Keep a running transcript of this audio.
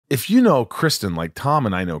if you know Kristen, like Tom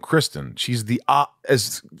and I know Kristen, she's the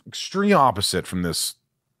as extreme opposite from this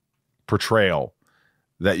portrayal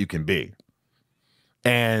that you can be.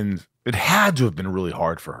 And it had to have been really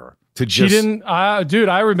hard for her to just. She didn't, dude,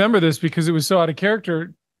 I remember this because it was so out of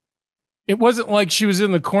character. It wasn't like she was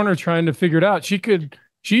in the corner trying to figure it out.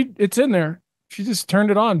 It's in there. She just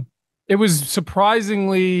turned it on. It was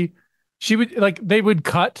surprisingly, they would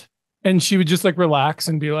cut and she would just like relax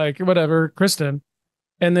and be like, whatever, Kristen.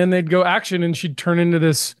 And then they'd go action and she'd turn into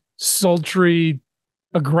this sultry,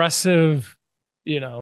 aggressive,